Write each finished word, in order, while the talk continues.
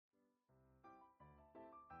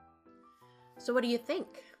So what do you think?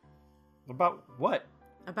 About what?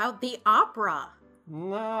 About the opera.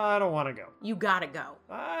 No, I don't want to go. You gotta go.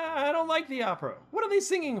 I don't like the opera. What are they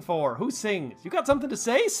singing for? Who sings? You got something to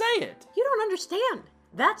say? Say it. You don't understand.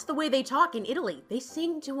 That's the way they talk in Italy. They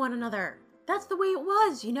sing to one another. That's the way it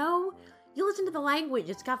was, you know? You listen to the language,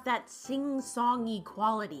 it's got that sing-songy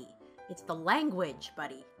quality. It's the language,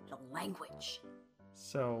 buddy. The language.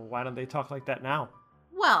 So why don't they talk like that now?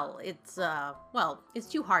 Well, it's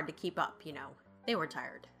too hard to keep up, you know. They were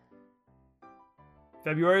tired.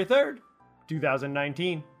 February 3rd,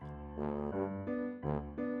 2019.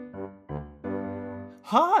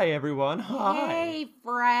 Hi, everyone. Hi. Hey,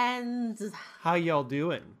 friends. How y'all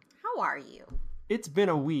doing? How are you? It's been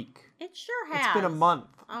a week. It sure has. It's been a month.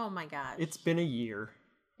 Oh my gosh. It's been a year.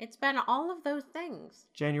 It's been all of those things.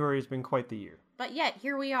 January has been quite the year. But yet,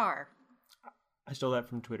 here we are. I stole that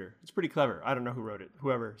from Twitter. It's pretty clever. I don't know who wrote it.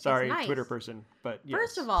 Whoever. Sorry, nice. Twitter person. But yes.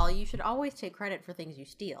 First of all, you should always take credit for things you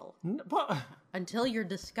steal. Well, until you're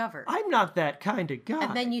discovered. I'm not that kind of guy.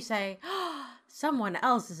 And then you say, oh, someone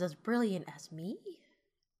else is as brilliant as me?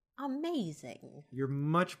 Amazing. You're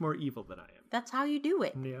much more evil than I am. That's how you do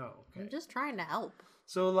it. Yeah, okay. I'm just trying to help.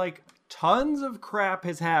 So, like, tons of crap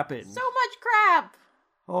has happened. So much crap!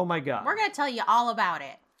 Oh my god. We're gonna tell you all about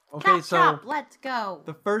it. Okay, Chop, let's go.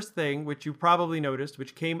 The first thing, which you probably noticed,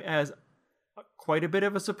 which came as quite a bit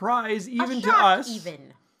of a surprise even to us,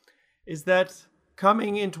 is that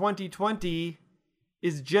coming in 2020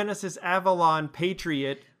 is Genesis Avalon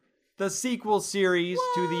Patriot, the sequel series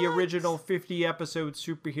to the original 50-episode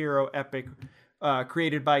superhero epic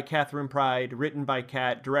created by Catherine Pride, written by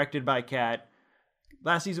Kat, directed by Kat.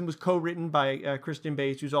 Last season was co-written by Kristen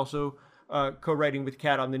Bates, who's also co-writing with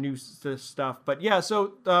Kat on the new stuff. But yeah,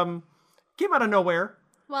 so came out of nowhere.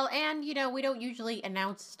 Well, and, you know, we don't usually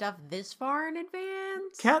announce stuff this far in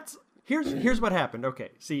advance. Kat's... Here's what happened. Okay,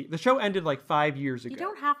 see, the show ended like 5 years ago. You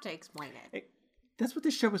don't have to explain it. That's what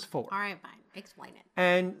this show is for. All right, fine. Explain it.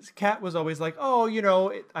 And Kat was always like, oh, you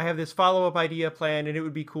know, I have this follow-up idea planned, and it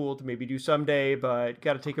would be cool to maybe do someday, but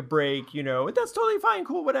got to take a break, you know. And that's totally fine,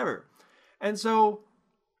 cool, whatever. And so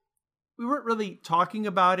we weren't really talking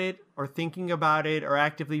about it or thinking about it or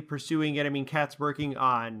actively pursuing it. I mean, Kat's working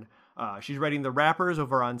on... she's writing The Rappers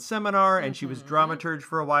over on Seminar, and she was dramaturge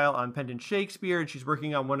for a while on Pendant Shakespeare, and she's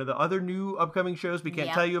working on one of the other new upcoming shows we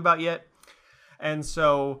can't tell you about yet. And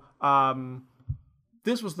so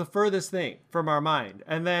this was the furthest thing from our mind.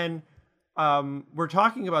 And then we're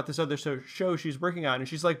talking about this other show she's working on, and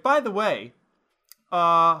she's like, by the way,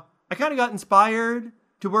 I kind of got inspired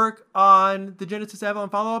to work on the Genesis Avalon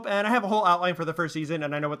follow-up, and I have a whole outline for the first season,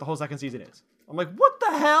 and I know what the whole second season is. I'm like, what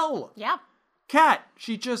the hell? Yeah. Kat,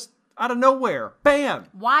 she just... out of nowhere. Bam!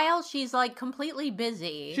 While she's, like, completely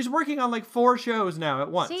busy. She's working on, like, 4 shows now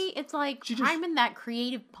at once. See, it's like I'm in that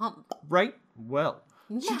creative pump. Right? Well,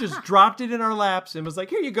 she just dropped it in our laps and was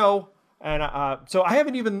like, here you go. And so I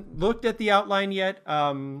haven't even looked at the outline yet.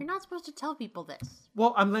 You're not supposed to tell people this.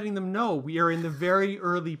 Well, I'm letting them know. We are in the very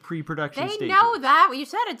early pre-production stages. They know that. You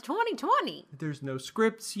said it's 2020. There's no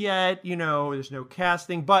scripts yet. You know, there's no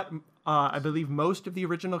casting. But... I believe most of the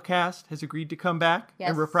original cast has agreed to come back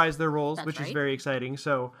and reprise their roles, which is very exciting.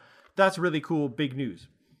 So that's really cool, big news.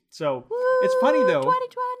 So it's funny, though.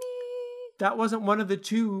 2020! That wasn't one of the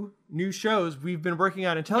 2 new shows we've been working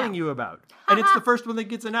on and telling you about. And it's the first one that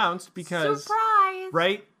gets announced because... surprise!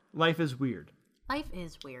 Right? Life is weird. Life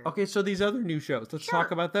is weird. Okay, so these other new shows. Let's talk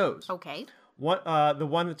about those. Okay. The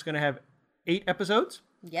one that's going to have 8 episodes.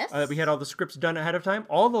 Yes. We had all the scripts done ahead of time.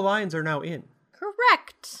 All the lines are now in.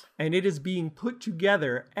 Correct. And it is being put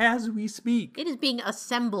together as we speak. It is being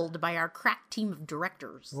assembled by our crack team of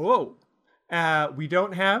directors. Whoa. We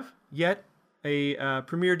don't have yet a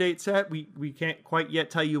premiere date set. We can't quite yet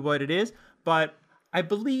tell you what it is, but I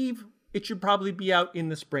believe it should probably be out in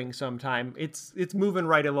the spring sometime. It's moving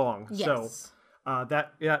right along. Yes. So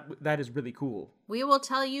that is really cool. We will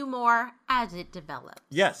tell you more as it develops.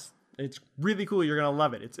 Yes. It's really cool. You're going to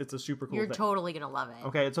love it. It's a super cool thing. You're totally going to love it.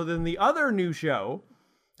 Okay, so then the other new show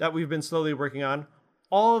that we've been slowly working on,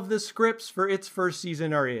 all of the scripts for its first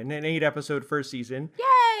season are in, an 8-episode first season.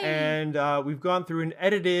 Yay! And we've gone through and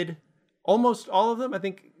edited almost all of them. I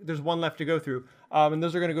think there's one left to go through. And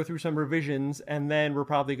those are going to go through some revisions, and then we're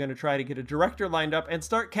probably going to try to get a director lined up and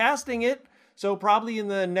start casting it. So probably in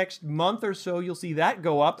the next month or so, you'll see that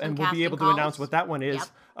go up, and we'll be able to announce what that one is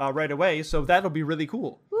right away. So that'll be really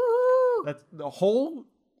cool. That's the whole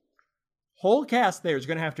cast there is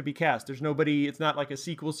going to have to be cast. There's nobody, it's not like a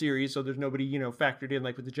sequel series, so there's nobody, you know, factored in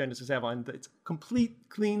like with the Genesis Avalon. It's complete,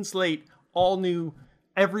 clean slate, all new.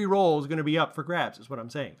 Every role is going to be up for grabs, is what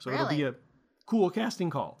I'm saying. So it'll be a cool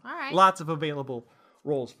casting call. All right. Lots of available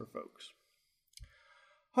roles for folks.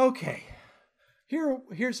 Okay.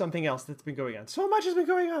 Here's something else that's been going on. So much has been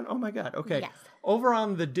going on. Oh my God. Okay. Yes. Over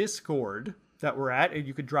on the Discord that we're at, and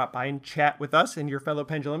you could drop by and chat with us and your fellow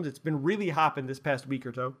pendulums. It's been really hopping this past week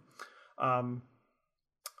or so.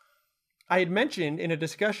 I had mentioned in a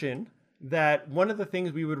discussion that one of the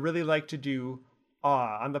things we would really like to do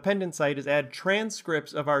on the Pendant site is add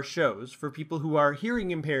transcripts of our shows for people who are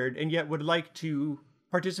hearing impaired and yet would like to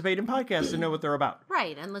participate in podcasts and know what they're about.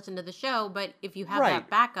 Right, and listen to the show, but if you have Right. that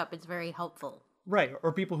backup, it's very helpful. Right,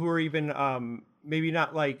 or people who are even maybe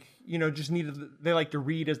not like, just they like to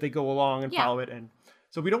read as they go along and Yeah. follow it. And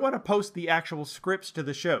so we don't want to post the actual scripts to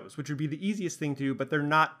the shows, which would be the easiest thing to do, but they're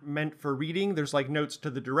not meant for reading. There's like notes to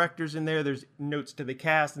the directors in there, there's notes to the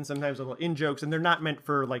cast, and sometimes little in-jokes, and they're not meant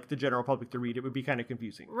for like the general public to read. It would be kind of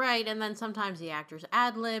confusing. Right, and then sometimes the actors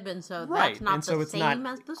ad-lib, and so Right, that's not and so the it's same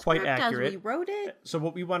not as the quite script accurate. as we wrote it. So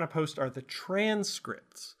what we want to post are the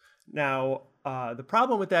transcripts. Now, the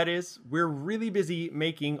problem with that is we're really busy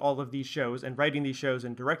making all of these shows and writing these shows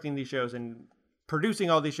and directing these shows and producing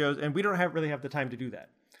all these shows, and we don't really have the time to do that.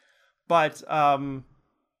 But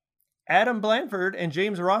Adam Blanford and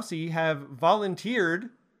James Rossi have volunteered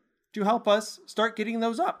to help us start getting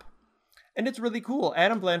those up. And it's really cool.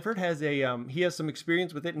 Adam Blanford has he has some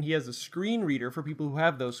experience with it, and he has a screen reader for people who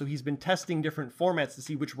have those. So he's been testing different formats to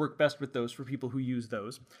see which work best with those for people who use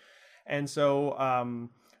those. And so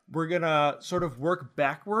we're going to sort of work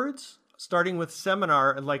backwards, starting with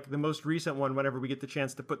Seminar, like the most recent one, whenever we get the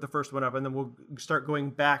chance to put the first one up, and then we'll start going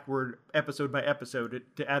backward episode by episode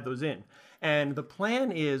to add those in. And the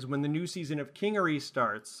plan is when the new season of Kingery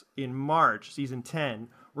starts in March, season 10,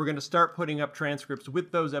 we're going to start putting up transcripts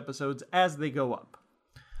with those episodes as they go up.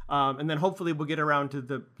 And then hopefully we'll get around to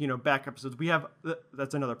the, back episodes.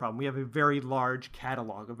 That's another problem. We have a very large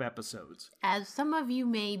catalog of episodes. As some of you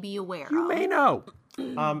may be aware You of. may know.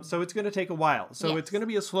 So it's going to take a while. So Yes. it's going to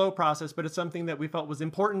be a slow process, but it's something that we felt was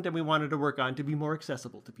important and we wanted to work on to be more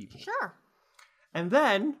accessible to people. Sure. And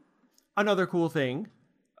then another cool thing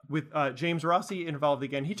with James Rossi involved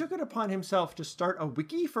again, he took it upon himself to start a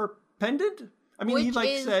wiki for Pendant. I mean, Which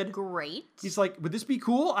he is said, great. he's like, would this be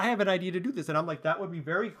cool? I have an idea to do this. And I'm like, that would be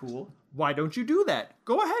very cool. Why don't you do that?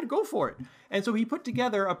 Go ahead, go for it. And so he put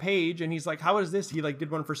together a page and he's like, how is this? He did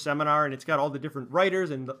one for Seminar and it's got all the different writers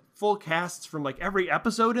and the full casts from every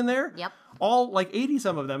episode in there. Yep. All 80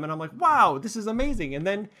 some of them. And I'm like, wow, this is amazing. And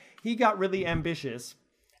then he got really ambitious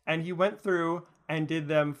and he went through and did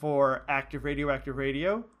them for Active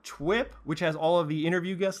Radio, TWIP, which has all of the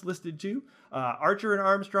interview guests listed too, Archer and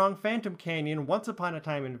Armstrong, Phantom Canyon, Once Upon a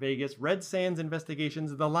Time in Vegas, Red Sands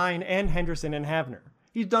Investigations, The Line, and Henderson and Havner.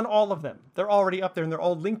 He's done all of them. They're already up there, and they're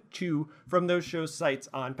all linked to from those shows' sites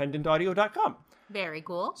on pendantaudio.com. Very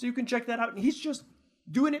cool. So you can check that out. And he's just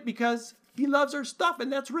doing it because he loves our stuff,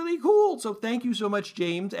 and that's really cool. So thank you so much,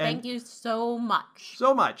 James. And Thank you so much.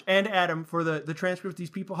 so much. And Adam for the transcripts. These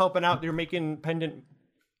people helping out. They're making Pendant.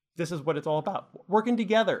 This is what it's all about. Working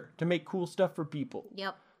together to make cool stuff for people.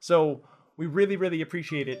 Yep. So we really, really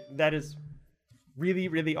appreciate it. That is really,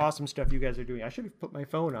 really awesome stuff you guys are doing. I should have put my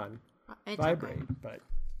phone on It's vibrate, okay. but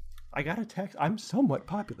I got a text. I'm somewhat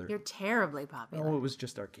popular. You're terribly popular. Oh, it was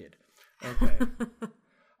just our kid. Okay.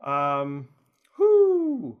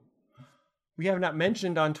 Whoo. We have not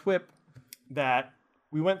mentioned on TWIP that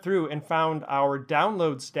we went through and found our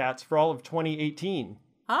download stats for all of 2018.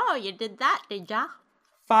 Oh, you did that, did ya?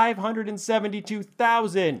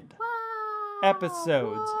 572,000 Wow.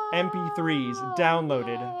 episodes, MP3s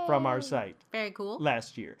downloaded from our site Very cool.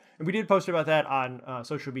 last year. And we did post about that on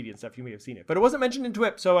social media and stuff. You may have seen it. But it wasn't mentioned in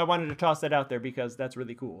TWIP, so I wanted to toss that out there because that's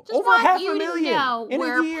really cool. Just Over want half you a to million know in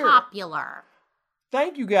we're a year. popular.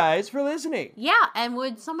 Thank you guys for listening. Yeah, and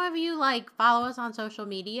would some of you follow us on social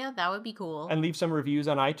media? That would be cool. And leave some reviews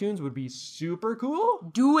on iTunes would be super cool.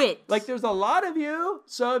 Do it. There's a lot of you,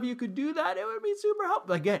 so if you could do that, it would be super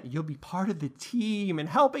helpful. Again, you'll be part of the team and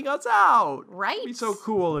helping us out. Right? It'd be so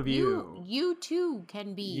cool of you. You too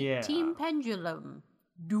can be Yeah. Team Pendulum.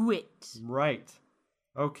 Do it. Right.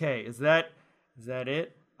 Okay, is that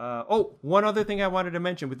it? One other thing I wanted to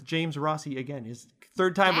mention with James Rossi again. His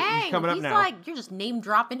third time Dang, he's coming up he's now. you're just name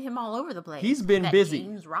dropping him all over the place. He's been That busy.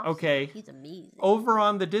 James Rossi, Okay. He's amazing. Over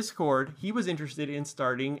on the Discord, he was interested in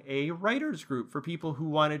starting a writers group for people who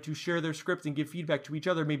wanted to share their scripts and give feedback to each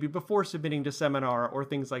other, maybe before submitting to Seminar or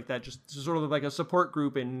things like that. Just sort of like a support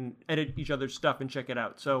group and edit each other's stuff and check it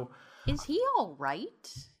out. So Is he all right?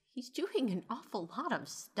 He's doing an awful lot of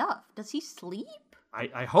stuff. Does he sleep?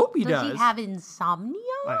 I hope he does. Does he have insomnia?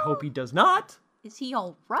 I hope he does not. Is he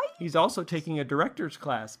all right? He's also taking a director's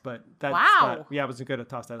class, but that's Wow. I wasn't going to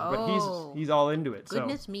toss that, Oh. but he's all into it.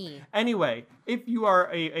 Goodness So me. anyway, if you are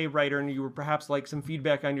a writer and you would perhaps like some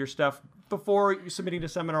feedback on your stuff before you're submitting to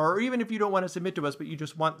seminar, or even if you don't want to submit to us, but you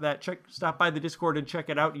just want that, stop by the Discord and check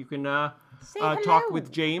it out. You can Say talk hello.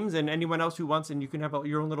 with James and anyone else who wants, and you can have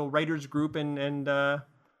your own little writers group, and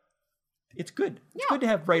it's good. It's good to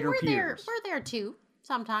have writer we're peers. We're there too,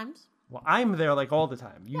 sometimes. Well, I'm there like all the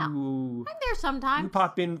time. I'm there sometimes. You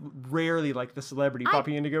pop in rarely, like the celebrity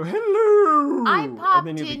popping in to go, hello! I popped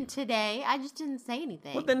and then in today. I just didn't say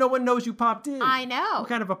anything. Well, then no one knows you popped in. I know. What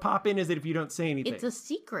kind of a pop in is it if you don't say anything? It's a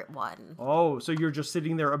secret one. Oh, so you're just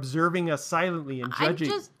sitting there observing us silently and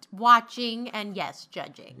judging. I'm just watching and, yes,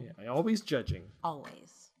 judging. Yeah, always judging.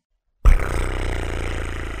 Always.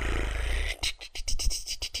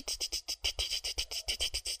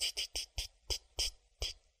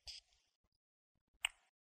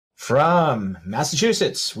 From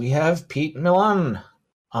Massachusetts, we have Pete Milan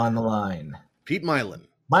on the line. Pete Milan.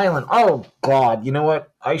 Milan, oh God, you know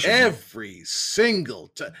what? I should. Every single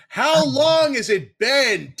time. How long has it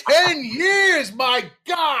been? 10 years, my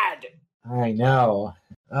God! I know.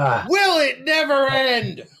 Will it never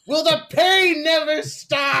end? Will the pain never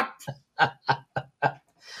stop?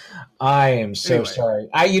 I am so Anyway. sorry.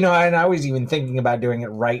 And I was even thinking about doing it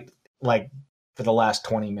right, like for the last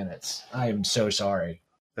 20 minutes. I am so sorry.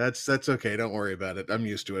 That's okay. Don't worry about it. I'm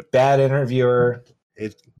used to it. Bad interviewer.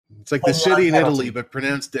 It's like the city in Italy, but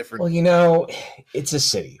pronounced different. Well, it's a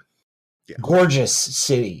city. Yeah. Gorgeous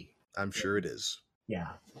city. I'm sure it is. Yeah.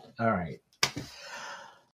 All right.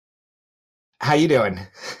 How you doing?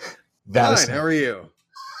 Fine. How are you?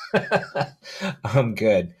 I'm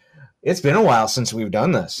good. It's been a while since we've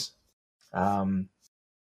done this.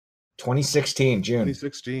 2016, June.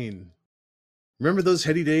 2016. Remember those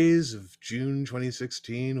heady days of June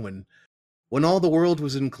 2016 when all the world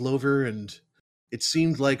was in clover and it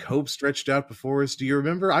seemed like hope stretched out before us? Do you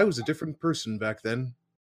remember? I was a different person back then.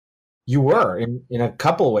 You were in a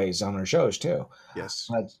couple ways on our shows too. Yes.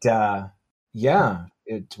 But yeah,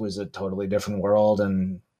 it was a totally different world,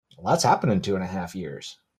 and lots happened in 2.5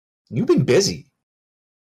 years. You've been busy.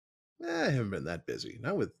 I haven't been that busy.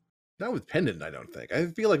 Not with Pendant, I don't think. I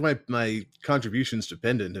feel like my contributions to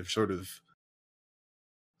Pendant have sort of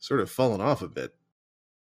fallen off a bit.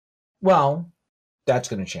 Well, that's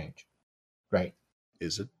going to change, right?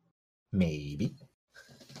 Is it? Maybe.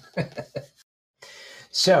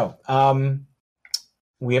 So,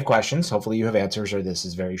 we have questions. Hopefully you have answers, or this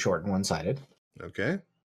is very short and one-sided. Okay.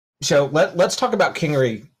 So let's talk about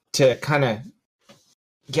Kingery to kind of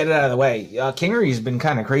get it out of the way. Kingery's been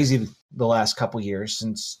kind of crazy the last couple years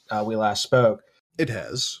since we last spoke. It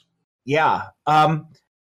has. Yeah.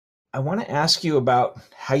 I want to ask you about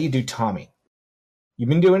how you do Tommy. You've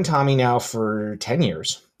been doing Tommy now for 10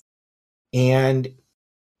 years. And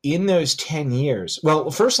in those 10 years, well,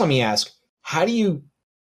 first let me ask, how do you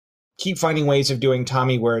keep finding ways of doing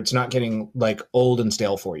Tommy where it's not getting like old and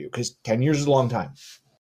stale for you? Because 10 years is a long time.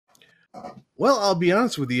 Well, I'll be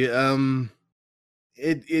honest with you.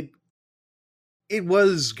 It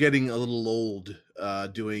was getting a little old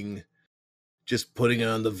putting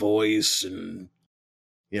on the voice and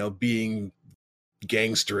being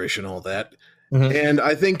gangsterish and all that. Mhm. And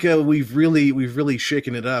I think we've really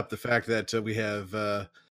shaken it up. The fact that we have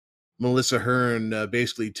Melissa Hearn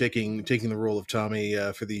basically taking the role of Tommy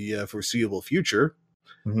for the foreseeable future.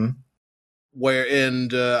 Mhm.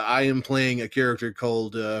 I am playing a character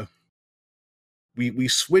called we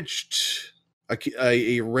switched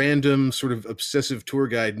a random sort of obsessive tour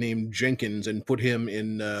guide named Jenkins and put him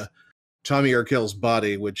in Tommy Arkell's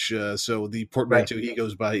body, which so the portmanteau he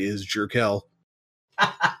goes by is Jerkel.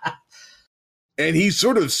 And he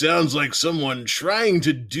sort of sounds like someone trying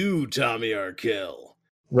to do Tommy Arkell.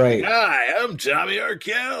 Right. Hi, I'm Tommy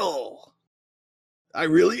Arkell. I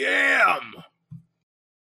really am.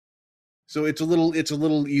 So it's a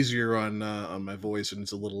little easier on my voice, and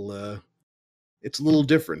it's a little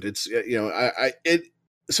different. It's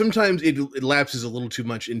sometimes it lapses a little too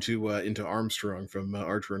much into Armstrong from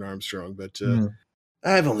Archer and Armstrong, but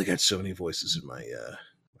I've only got so many voices in my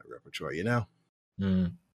repertoire,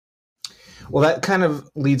 Mm. Well, that kind of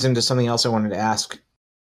leads into something else I wanted to ask.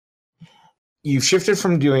 You've shifted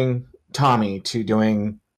from doing Tommy to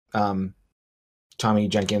doing Tommy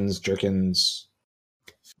Jenkins, Jerkins,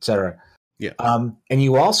 etc. Yeah. And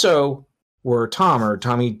you also were Tom, or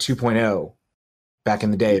Tommy 2.0 back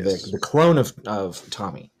in the day, Yes. the clone of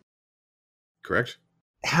Tommy. Correct.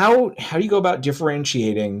 How do you go about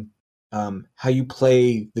differentiating how you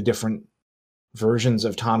play the different versions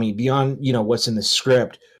of Tommy beyond what's in the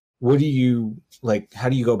script? What do you like? How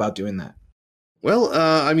do you go about doing that? Well,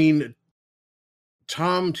 I mean,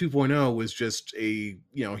 Tom 2.0 was just he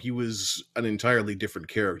was an entirely different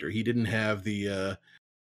character. He didn't have the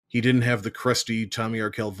crusty Tommy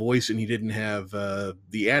Arkell voice, and he didn't have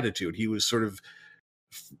the attitude. He was sort of,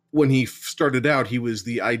 when he started out, he was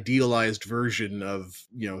the idealized version of,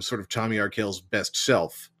 sort of Tommy Arkell's best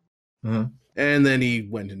self. Mhm. And then he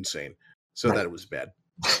went insane. So Right. that was bad.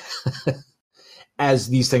 As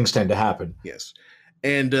these things tend to happen. Yes.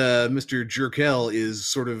 And Mr. Jerkel is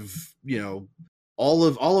sort of, all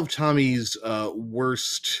of Tommy's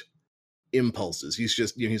worst impulses. He's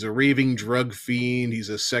just, he's a raving drug fiend, he's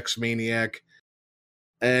a sex maniac,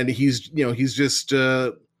 and he's just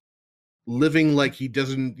living like he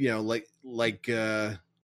doesn't,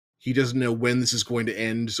 he doesn't know when this is going to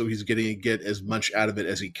end, so he's getting to get as much out of it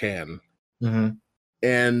as he can. Mm-hmm.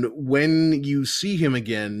 And when you see him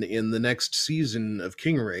again in the next season of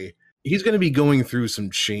Kingery, he's going to be going through some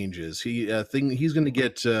changes. He's going to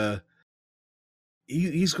get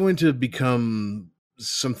he's going to become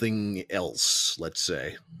something else, let's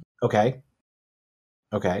say. Okay.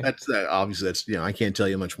 That's that. Obviously, that's, I can't tell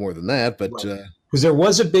you much more than that, but because there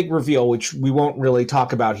was a big reveal, which we won't really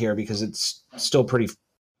talk about here because it's still pretty.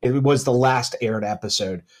 It was the last aired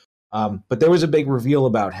episode, but there was a big reveal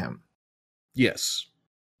about him. Yes,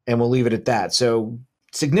 and we'll leave it at that. So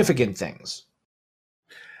significant things.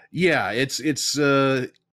 Yeah, it's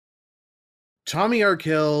Tommy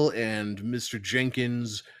Arkell and Mr.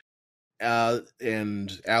 Jenkins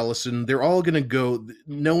and Allison. They're all going to go.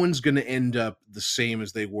 No one's going to end up the same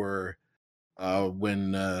as they were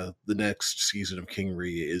when the next season of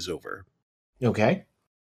Kingery is over. Okay.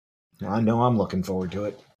 I know I'm looking forward to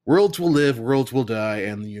it. Worlds will live, worlds will die,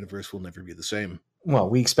 and the universe will never be the same. Well,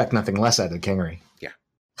 we expect nothing less out of Kingery. Yeah.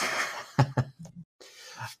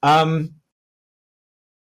 Are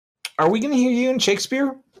we going to hear you in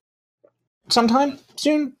Shakespeare sometime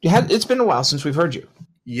soon? It's been a while since we've heard you.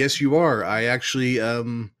 Yes, you are. I actually,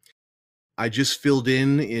 I just filled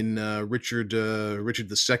in Richard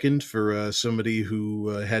II for somebody who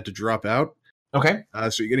had to drop out. Okay.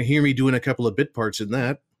 So you're going to hear me doing a couple of bit parts in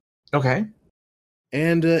that. Okay.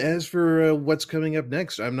 And as for what's coming up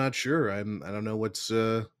next, I'm not sure. I don't know what's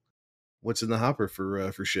in the hopper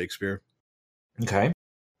for Shakespeare. Okay.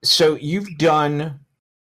 So you've done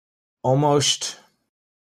almost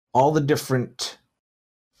all the different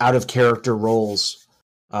out of character roles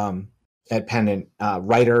at Pendant,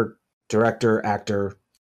 writer, director, actor.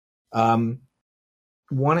 Want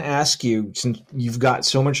to ask you, since you've got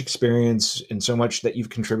so much experience and so much that you've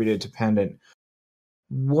contributed to Pendant,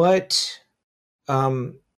 what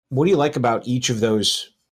do you like about each of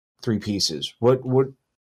those three pieces? What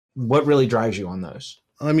really drives you on those?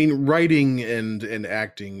 I mean, writing and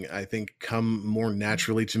acting, I think, come more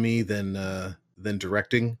naturally to me than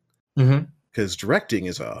directing. Mm-hmm. Because directing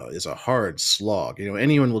is a hard slog.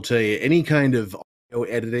 Anyone will tell you any kind of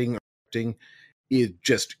editing or acting, it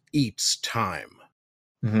just eats time.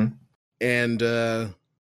 Mm-hmm. And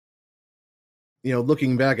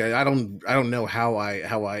looking back, I don't know how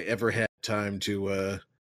I ever had time to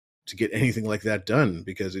get anything like that done,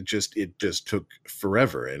 because it just took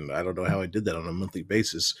forever, and I don't know how I did that on a monthly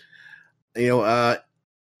basis.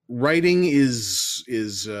 Writing is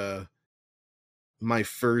my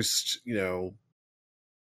first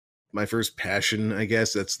passion, I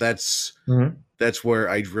guess. That's where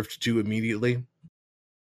I drift to immediately.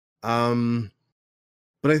 But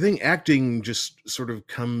I think acting just sort of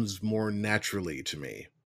comes more naturally to me.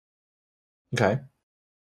 Okay.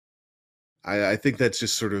 I think that's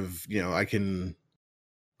just sort of, I can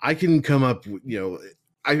come up with,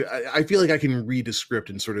 I feel like I can read a script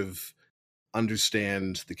and sort of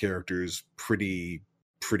understand the characters pretty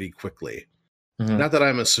quickly. Mm-hmm. Not that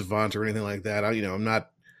I'm a savant or anything like that. I'm not,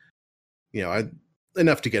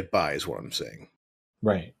 enough to get by is what I'm saying.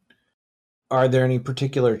 Right. Are there any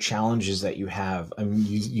particular challenges that you have? I mean,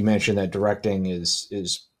 you mentioned that directing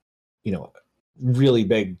is really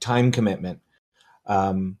big time commitment.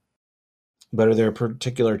 But are there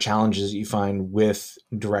particular challenges that you find with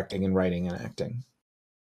directing and writing and acting?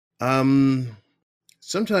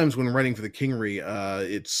 Sometimes when writing for the Kingery,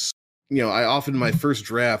 it's, I often, my first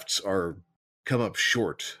drafts come up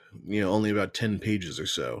short, only about 10 pages or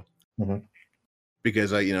so. Mm-hmm.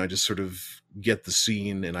 Because I just sort of get the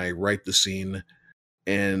scene and I write the scene,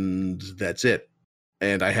 and that's it.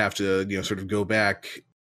 And I have to, sort of go back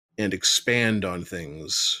and expand on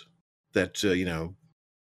things that,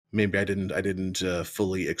 maybe I didn't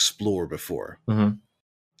fully explore before. Mm-hmm.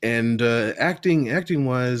 And acting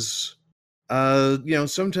was,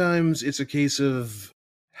 sometimes it's a case of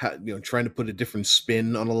trying to put a different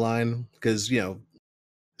spin on a line, because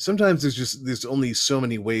sometimes there's only so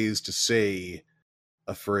many ways to say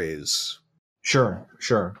a phrase. Sure.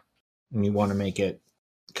 And you want to make it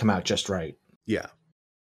come out just right. Yeah.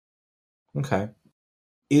 Okay.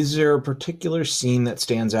 Is there a particular scene that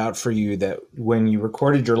stands out for you that when you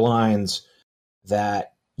recorded your lines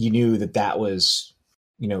that you knew that was,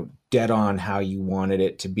 dead on how you wanted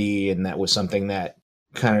it to be, and that was something that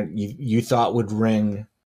kind of you thought would ring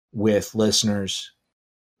with listeners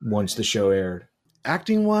once the show aired?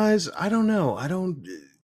 Acting wise, I don't know. I don't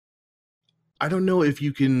know if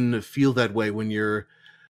you can feel that way when you're,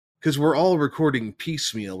 because we're all recording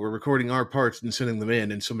piecemeal. We're recording our parts and sending them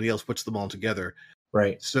in, and somebody else puts them all together.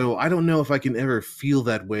 Right. So I don't know if I can ever feel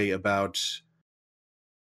that way about,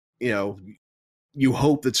 you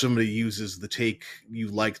hope that somebody uses the take you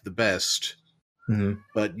like the best,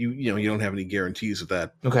 but you don't have any guarantees of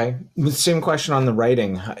that. Okay. The same question on the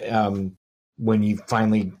writing. When you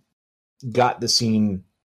finally got the scene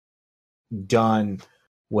done,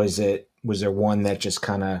 was there one that just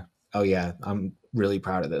kind of, oh yeah, I'm really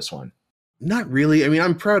proud of this one? Not really. I mean,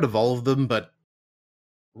 I'm proud of all of them, but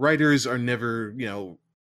writers are never,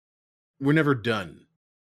 we're never done.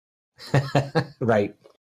 Right.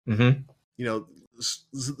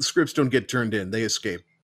 Scripts don't get turned in, they escape.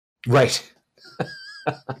 Right.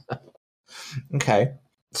 Okay.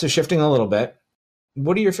 So shifting a little bit,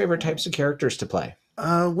 what are your favorite types of characters to play?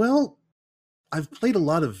 Well, I've played a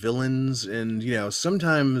lot of villains, and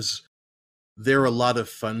sometimes they're a lot of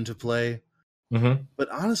fun to play. But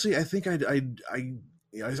honestly, I think I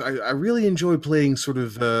really enjoy playing sort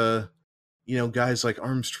of guys like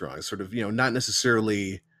Armstrong, sort of not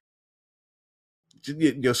necessarily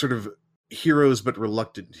sort of heroes, but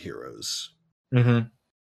reluctant heroes.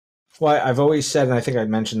 Well, I've always said, and I think I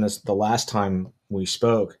mentioned this the last time we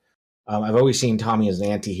spoke, I've always seen Tommy as an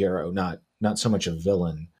anti-hero, not so much a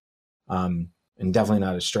villain, and definitely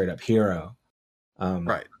not a straight up hero.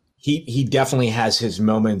 Right. He definitely has his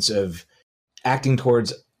moments of acting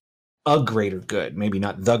towards a greater good, maybe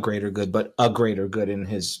not the greater good, but a greater good in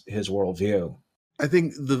his worldview. I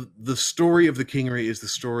think the story of the Kingery is the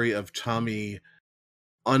story of Tommy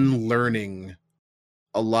unlearning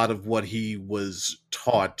a lot of what he was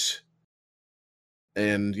taught,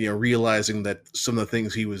 and realizing that a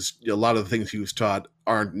lot of the things he was taught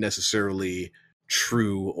aren't necessarily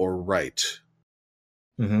true or right.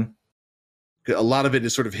 A lot of it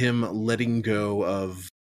is sort of him letting go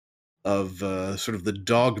of sort of the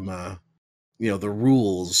dogma, the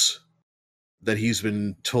rules that he's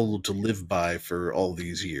been told to live by for all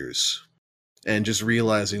these years, and just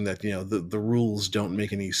realizing that the rules don't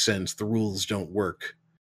make any sense, the rules don't work,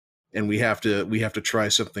 and we have to try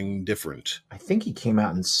something different. I think he came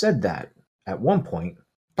out and said that at one point.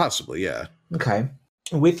 Possibly, yeah. Okay.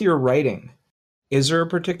 With your writing, is there a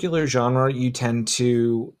particular genre you tend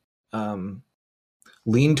to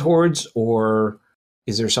lean towards, or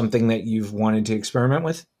is there something that you've wanted to experiment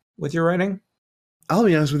with your writing? I'll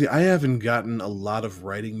be honest with you, I haven't gotten a lot of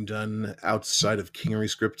writing done outside of Kingery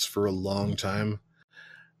scripts for a long time,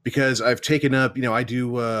 because I've taken up, I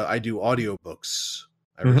do audiobooks.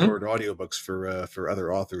 I record audiobooks for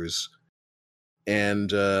other authors, and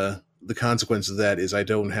the consequence of that is I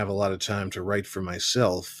don't have a lot of time to write for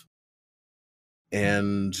myself,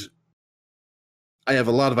 and I have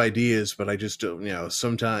a lot of ideas, but I just don't,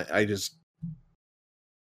 sometimes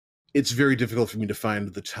it's very difficult for me to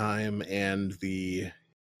find the time and the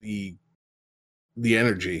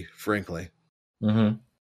energy, frankly. And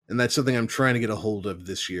that's something I'm trying to get a hold of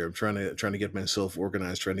this year. I'm trying to get myself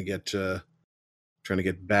organized, trying to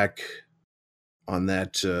get back on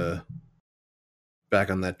that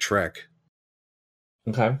track.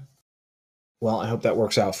 Okay. Well, I hope that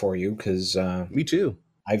works out for you, because me too.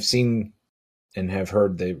 I've seen and have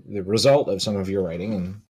heard the result of some of your writing,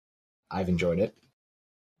 and I've enjoyed it.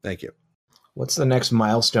 Thank you. What's the next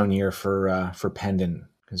milestone year for Pendant?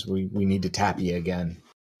 Because we need to tap you again.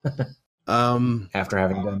 After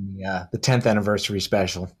having done the 10th anniversary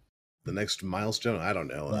special. The next milestone? I don't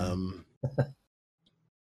know. Yeah.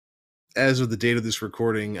 As of the date of this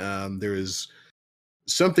recording, there is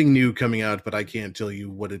something new coming out, but I can't tell you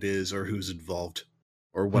what it is or who's involved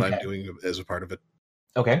or what I'm doing as a part of it.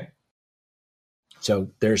 Okay.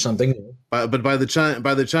 So there's something new. But by the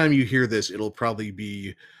time you hear this, it'll probably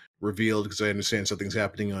be revealed, because I understand something's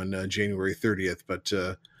happening on January 30th, but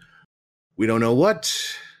we don't know what.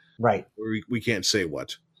 Right. We can't say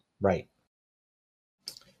what. Right.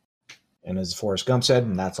 And as Forrest Gump said,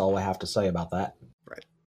 and that's all I have to say about that. Right.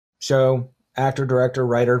 So, actor, director,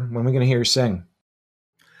 writer, when are we going to hear you sing?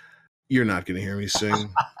 You're not going to hear me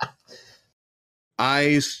sing.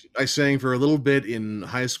 I sang for a little bit in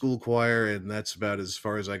high school choir, and that's about as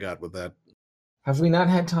far as I got with that. Have we not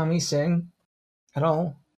had Tommy sing at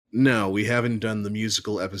all? No, we haven't done the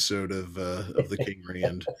musical episode of the Kingery,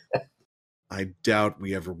 and I doubt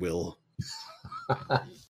we ever will. All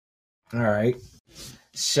right.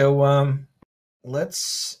 So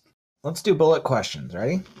let's do bullet questions,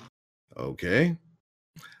 ready? Okay.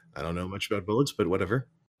 I don't know much about bullets, but whatever.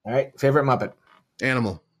 All right. Favorite Muppet?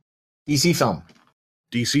 Animal. DC film?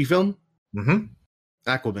 DC film? Mm-hmm.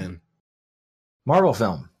 Aquaman. Marvel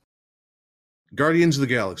film? Guardians of the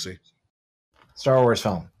Galaxy. Star Wars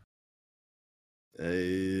film?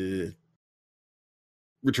 Return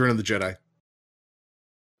of the Jedi.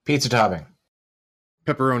 Pizza topping?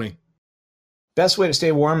 Pepperoni. Best way to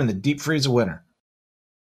stay warm in the deep freeze of winter?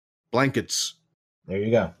 Blankets. There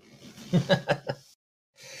you go.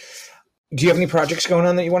 Do you have any projects going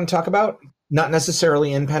on that you want to talk about? Not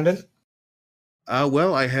necessarily in Pendant?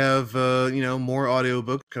 Well, I have more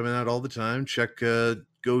audiobooks coming out all the time.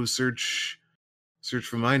 Go search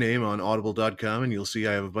for my name on audible.com, and you'll see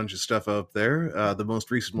I have a bunch of stuff up there. The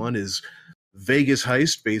most recent one is Vegas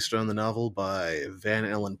Heist, based on the novel by Van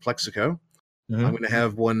Ellen Plexico. Mm-hmm. I'm going to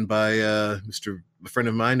have one by a friend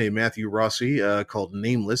of mine named Matthew Rossi called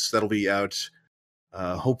Nameless. That'll be out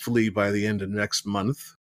hopefully by the end of next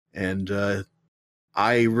month. And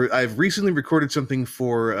I've recently recorded something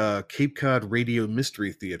for Cape Cod Radio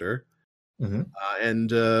Mystery Theater. Mm-hmm.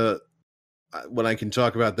 And when I can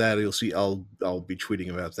talk about that, you'll see I'll be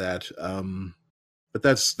tweeting about that. But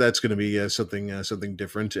that's going to be something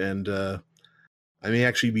different, and I may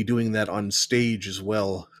actually be doing that on stage as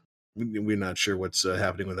well. We're not sure what's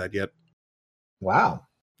happening with that yet. Wow.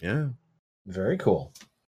 Yeah. Very cool.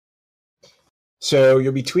 So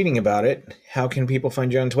you'll be tweeting about it. How can people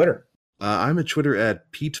find you on Twitter? I'm at Twitter at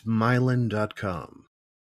PeteMylan.com.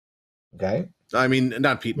 Okay. I mean,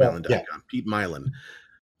 not PeteMylan.com, Yeah. Pete Mylan.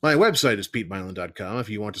 My website is PeteMylan.com if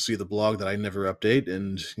you want to see the blog that I never update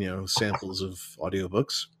and, samples of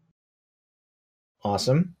audiobooks.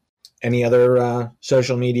 Awesome. Any other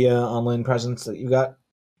social media online presence that you got?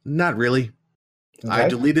 Not really. Okay. I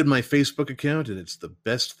deleted my Facebook account, and it's the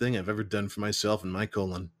best thing I've ever done for myself and my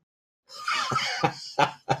colon.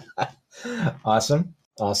 Awesome.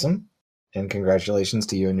 And congratulations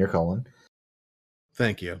to you and your colon.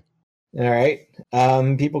 Thank you. All right.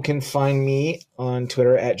 People can find me on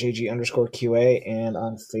Twitter at JG_QA and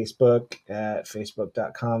on Facebook at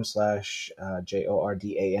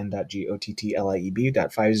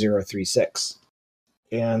facebook.com/JORDAN.GOTTLIEB.5036.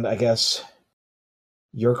 And I guess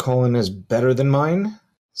your colon is better than mine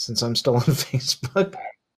since I'm still on Facebook.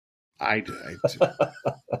 I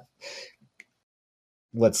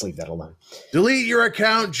Let's leave that alone. delete your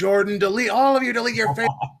account, Jordan. Delete all of you. Delete your face.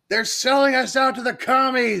 They're selling us out to the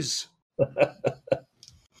commies.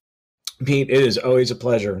 Pete, it is always a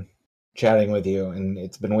pleasure chatting with you, and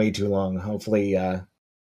it's been way too long. Hopefully,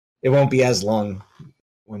 it won't be as long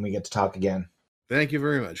when we get to talk again. Thank you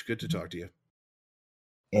very much. Good to talk to you.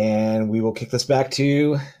 And we will kick this back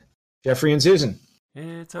to Jeffrey and Susan.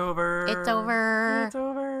 It's over. It's over. It's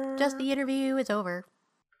over. Just the interview is over.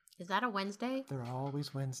 Is that a Wednesday? They're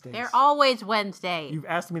always Wednesdays. They're always Wednesday. You've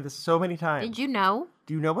asked me this so many times. Did you know?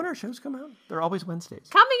 Do you know when our shows come out? They're always Wednesdays.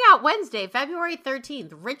 Coming out Wednesday, February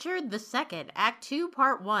 13th, Richard II, Act 2,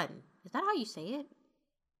 Part 1. Is that how you say it?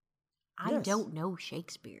 I Yes. don't know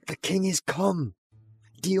Shakespeare. The king is come.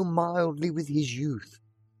 Deal mildly with his youth.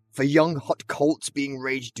 For young hot colts being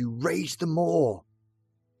raged do rage the more.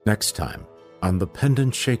 Next time on The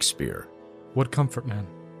Pendant Shakespeare. What comfort, man?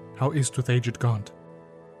 How is't with aged Gaunt?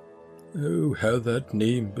 Oh, how that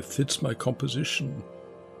name befits my composition.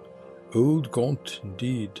 Old Gaunt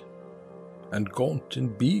indeed, and gaunt in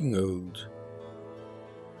being old.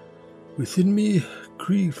 Within me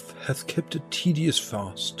grief hath kept a tedious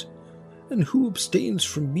fast, and who abstains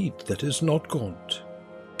from meat that is not gaunt?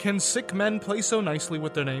 Can sick men play so nicely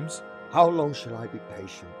with their names? How long shall I be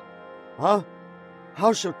patient? Huh?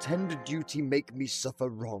 How shall tender duty make me suffer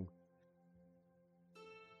wrong?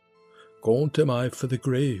 Gaunt am I for the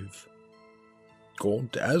grave,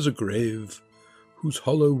 gaunt as a grave, whose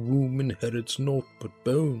hollow womb inherits naught but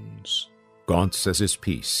bones. Gaunt says his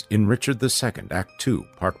piece in Richard II, Act 2,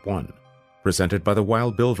 Part 1. Presented by the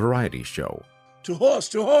Wild Bill Variety Show. To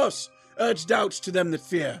horse! Urge doubts to them that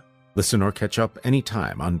fear. Listen or catch up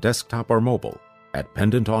anytime on desktop or mobile at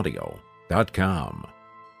pendantaudio.com.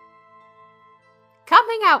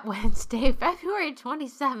 Coming out Wednesday, February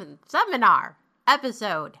 27th, Seminar,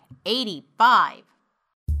 Episode 85.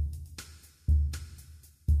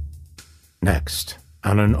 Next,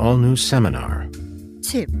 on an all-new seminar.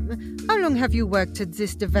 Tim, how long have you worked at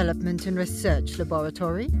this development and research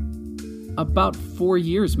laboratory? About 4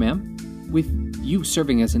 years, ma'am, with you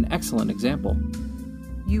serving as an excellent example.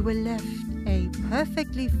 You were left a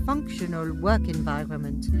perfectly functional work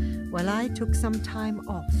environment while I took some time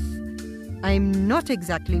off. I'm not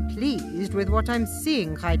exactly pleased with what I'm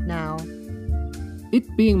seeing right now.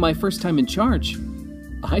 It being my first time in charge,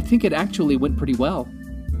 I think it actually went pretty well.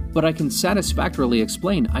 But I can satisfactorily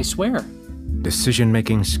explain, I swear.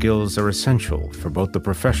 Decision-making skills are essential for both the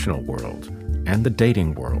professional world and the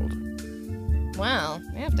dating world. Well,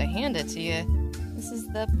 I have to hand it to you. This is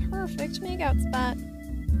the perfect makeout spot.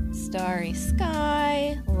 Starry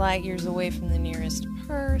sky, light years away from the nearest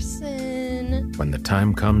person. When the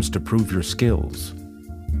time comes to prove your skills.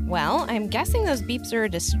 Well, I'm guessing those beeps are a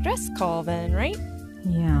distress call then, right?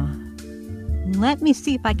 Yeah. Let me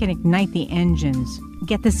see if I can ignite the engines.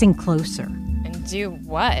 Get this thing closer. And do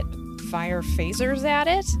what? Fire phasers at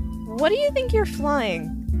it? What do you think you're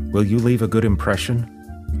flying? Will you leave a good impression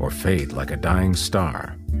or fade like a dying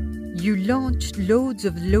star? You launched loads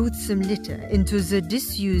of loathsome litter into the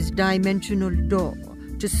disused dimensional door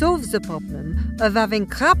to solve the problem of having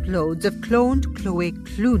craploads of cloned Chloe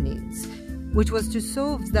Clooney's, which was to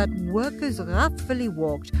solve that workers wrathfully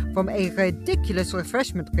walked from a ridiculous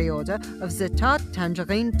refreshment reorder of the Tart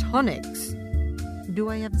Tangerine Tonics. Do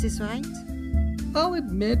I have this right? I'll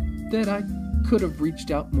admit that I could have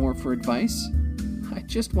reached out more for advice. I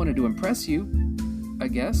just wanted to impress you, I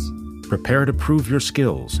guess. Prepare to prove your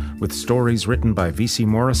skills with stories written by V.C.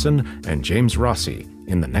 Morrison and James Rossi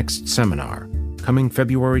in the next seminar, coming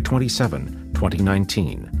February 27,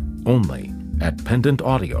 2019, only at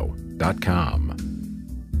pendantaudio.com.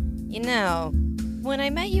 You know, when I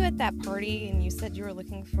met you at that party and you said you were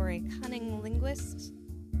looking for a cunning linguist,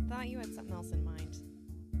 I thought you had something else in mind.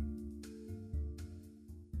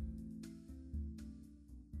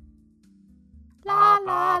 La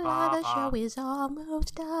la la, the show is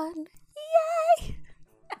almost done. Yay!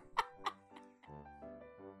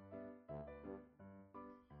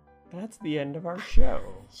 That's the end of our show.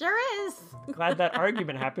 Sure is. Glad that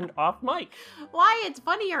argument happened off mic. Why? It's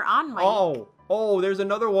funnier on mic. Oh, there's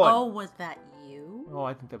another one. Oh, was that you? Oh,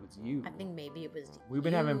 I think that was you. I think maybe it was We've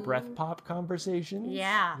been having breath pop conversations.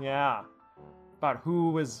 Yeah. Yeah. About who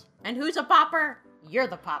was... And who's a popper? You're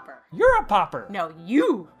the popper. You're a popper. No,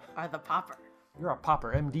 you are the popper. You're a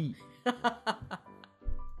popper, MD.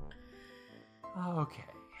 Okay.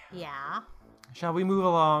 Yeah. Shall we move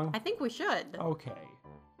along? I think we should. Okay.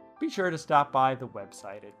 Be sure to stop by the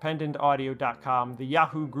website at pendantaudio.com, the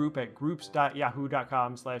Yahoo group at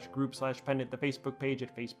groups.yahoo.com/group/pendant, the Facebook page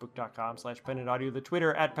at facebook.com/pendantaudio, the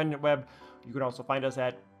Twitter at pendantweb. You can also find us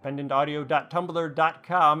at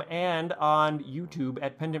pendantaudio.tumblr.com and on YouTube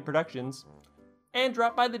at Pendant Productions. And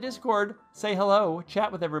drop by the Discord, say hello,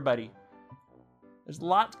 chat with everybody. There's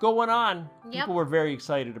lots going on. Yep. People were very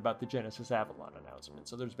excited about the Genesis Avalon announcement,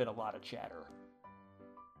 so there's been a lot of chatter.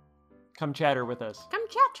 Come chatter with us. Come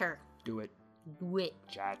chatter. Do it. Do it.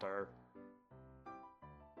 Chatter.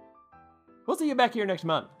 We'll see you back here next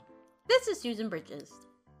month. This is Susan Bridges.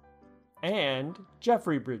 And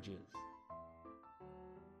Jeffrey Bridges.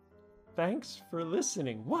 Thanks for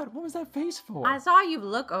listening. What? What was that face for? I saw you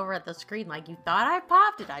look over at the screen like you thought I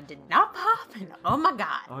popped and I did not pop. And oh my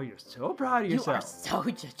god. Oh, you're so proud of yourself. You are so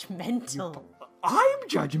judgmental. I'm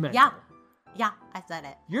judgmental. Yeah, I said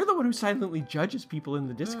it. You're the one who silently judges people in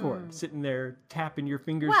the Discord, sitting there tapping your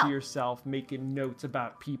fingers to yourself, making notes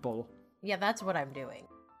about people. Yeah, that's what I'm doing.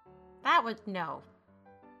 That was no.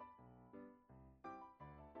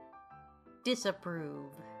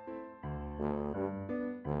 Disapprove.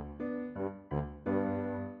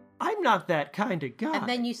 I'm not that kind of guy. And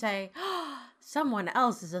then you say, oh, someone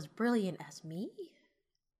else is as brilliant as me?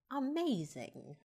 Amazing.